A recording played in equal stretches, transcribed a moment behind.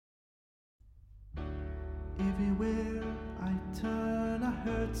Everywhere I turn, I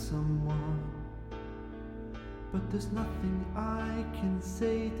hurt someone. But there's nothing I can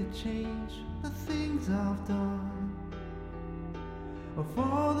say to change the things I've done. Of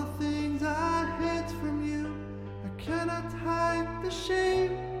all the things I hid from you, I cannot hide the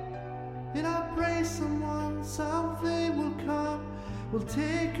shame. And I pray something will come, will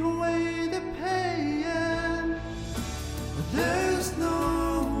take away the pain. But there's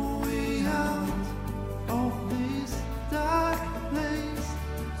no way out of this dark place.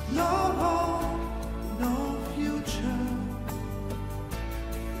 No hope, no future.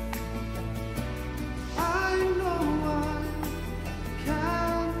 I know I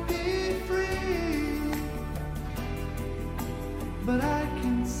can't be free, but I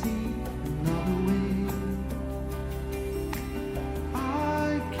can see another way.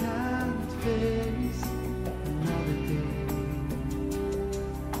 I can't face another day.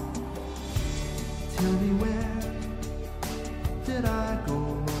 Tell me, where did I go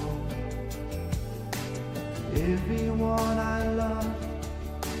wrong? Everyone I love,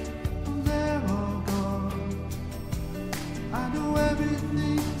 they're all gone. I know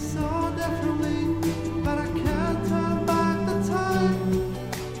everything so differently, but I can't turn back the time.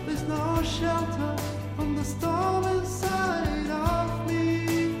 There's no shelter from the storm inside of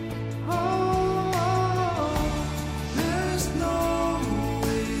me. Oh, there's no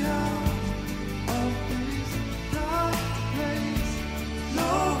way out of this dark place.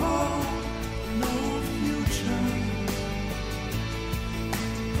 No hope, no future.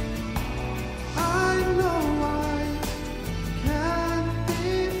 I know I can't be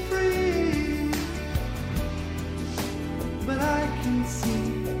free, but I can see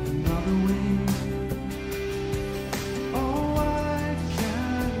another way. Oh, I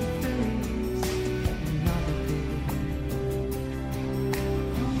can face another day.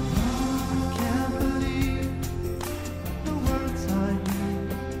 I can't believe the words I hear.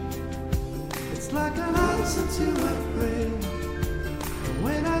 It's like an answer to a prayer. But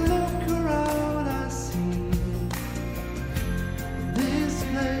when I look around, I see this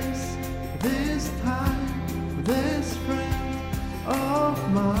place, this time, this friend of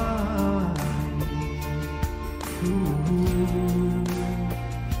mine. Ooh.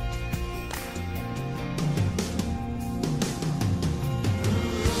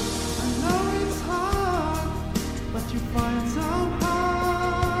 I know it's hard, but you find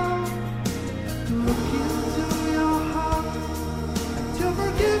somehow to look into your heart and to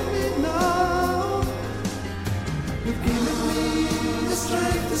forgive me now. You've given me the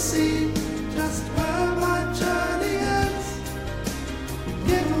strength to see just where